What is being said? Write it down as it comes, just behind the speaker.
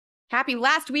Happy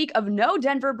last week of no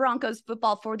Denver Broncos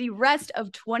football for the rest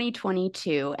of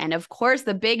 2022. And of course,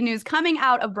 the big news coming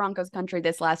out of Broncos country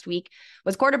this last week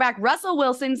was quarterback Russell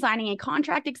Wilson signing a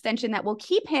contract extension that will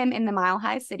keep him in the Mile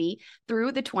High City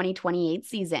through the 2028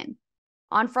 season.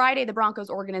 On Friday, the Broncos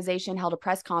organization held a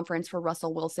press conference for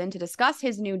Russell Wilson to discuss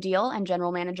his new deal, and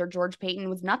general manager George Paton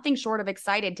was nothing short of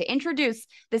excited to introduce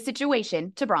the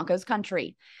situation to Broncos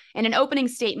country. In an opening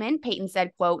statement, Paton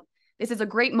said, quote, "This is a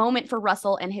great moment for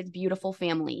Russell and his beautiful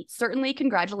family. Certainly,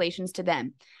 congratulations to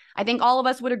them. I think all of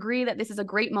us would agree that this is a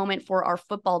great moment for our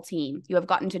football team. You have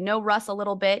gotten to know Russ a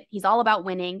little bit. He's all about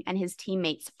winning and his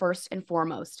teammates first and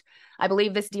foremost. I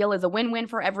believe this deal is a win-win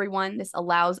for everyone. This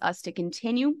allows us to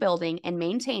continue building and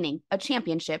maintaining a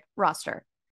championship roster."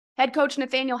 Head coach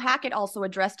Nathaniel Hackett also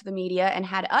addressed the media and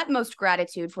had utmost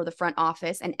gratitude for the front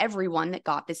office and everyone that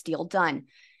got this deal done.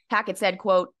 Hackett said,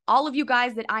 quote, "All of you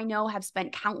guys that I know have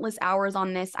spent countless hours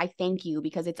on this. I thank you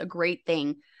because it's a great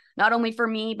thing. Not only for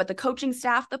me, but the coaching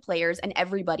staff, the players, and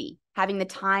everybody. Having the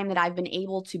time that I've been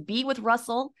able to be with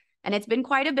Russell, and it's been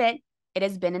quite a bit, it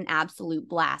has been an absolute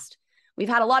blast. We've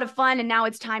had a lot of fun, and now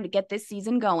it's time to get this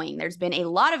season going. There's been a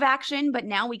lot of action, but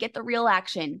now we get the real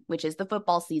action, which is the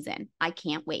football season. I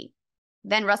can't wait."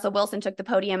 Then Russell Wilson took the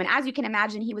podium, and as you can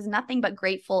imagine, he was nothing but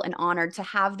grateful and honored to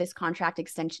have this contract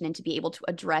extension and to be able to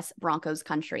address Broncos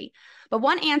country. But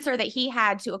one answer that he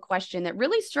had to a question that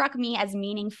really struck me as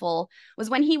meaningful was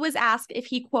when he was asked if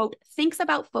he, quote, "thinks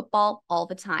about football all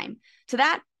the time." To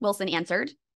that, Wilson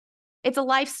answered, "It's a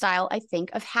lifestyle, I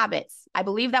think, of habits. I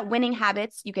believe that winning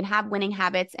habits, you can have winning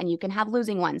habits and you can have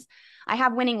losing ones. I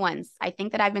have winning ones. I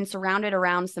think that I've been surrounded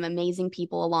around some amazing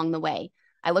people along the way.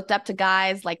 I looked up to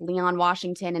guys like Leon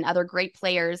Washington and other great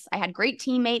players. I had great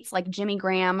teammates like Jimmy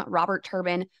Graham, Robert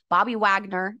Turbin, Bobby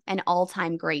Wagner, an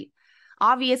all-time great.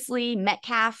 Obviously,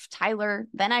 Metcalf, Tyler.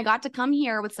 Then I got to come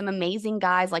here with some amazing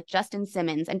guys like Justin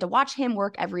Simmons and to watch him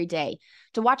work every day.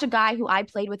 To watch a guy who I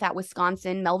played with at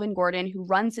Wisconsin, Melvin Gordon, who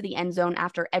runs to the end zone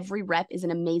after every rep is an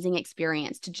amazing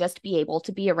experience to just be able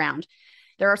to be around.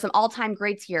 There are some all-time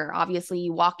greats here. Obviously,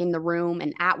 you walk in the room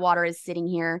and Atwater is sitting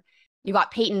here. You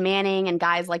got Peyton Manning and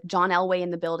guys like John Elway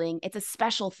in the building. It's a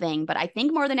special thing, but I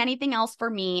think more than anything else for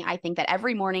me, I think that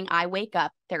every morning I wake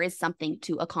up, there is something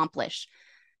to accomplish.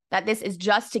 That this is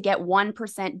just to get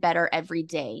 1% better every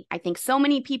day. I think so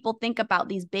many people think about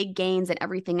these big gains and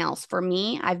everything else. For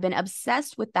me, I've been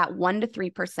obsessed with that 1 to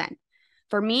 3%.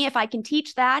 For me, if I can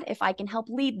teach that, if I can help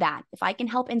lead that, if I can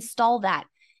help install that,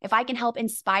 if I can help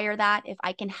inspire that, if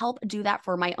I can help do that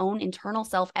for my own internal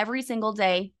self every single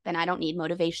day, then I don't need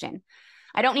motivation.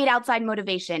 I don't need outside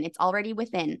motivation. It's already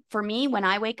within. For me, when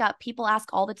I wake up, people ask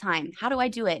all the time, how do I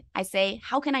do it? I say,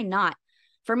 how can I not?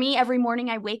 For me, every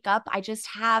morning I wake up, I just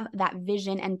have that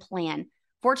vision and plan.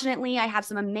 Fortunately, I have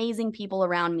some amazing people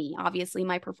around me. Obviously,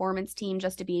 my performance team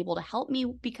just to be able to help me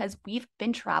because we've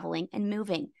been traveling and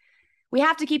moving. We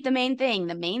have to keep the main thing.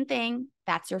 The main thing,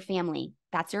 that's your family.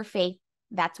 That's your faith.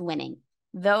 That's winning.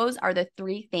 Those are the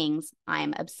 3 things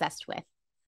I'm obsessed with.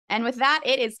 And with that,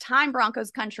 it is time,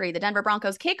 Broncos country. The Denver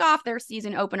Broncos kick off their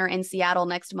season opener in Seattle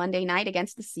next Monday night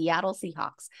against the Seattle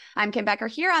Seahawks. I'm Kim Becker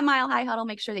here on Mile High Huddle.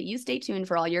 Make sure that you stay tuned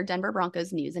for all your Denver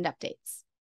Broncos news and updates.